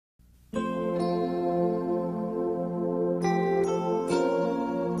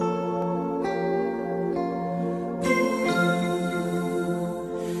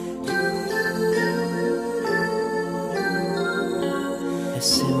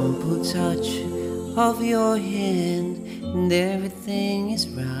simple touch of your hand, and everything is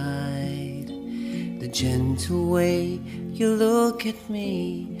right. The gentle way you look at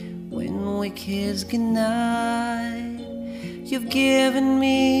me when we kiss goodnight. You've given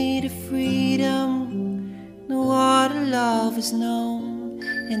me the freedom no other love has known,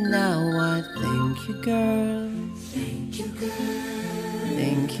 and now I thank you, girl. Thank you, girl.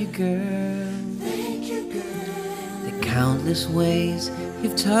 Thank you, girl. Thank you, girl. The countless ways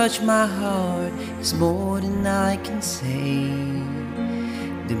you've touched my heart is more than I can say.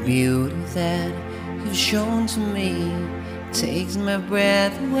 The beauty that you've shown to me takes my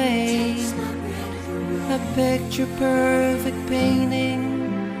breath away. A picture perfect painting,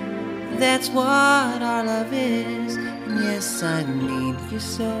 that's what our love is. And yes, I need you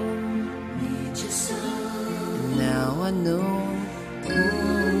so. And now I know,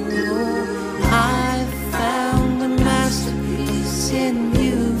 I found a masterpiece in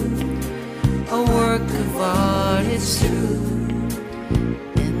you, a work of art, it's true.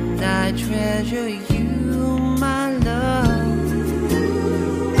 And I treasure you, my love.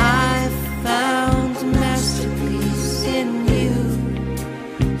 I found a masterpiece in you,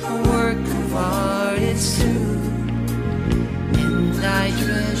 a work of art, it's true. And I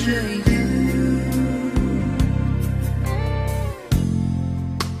treasure you.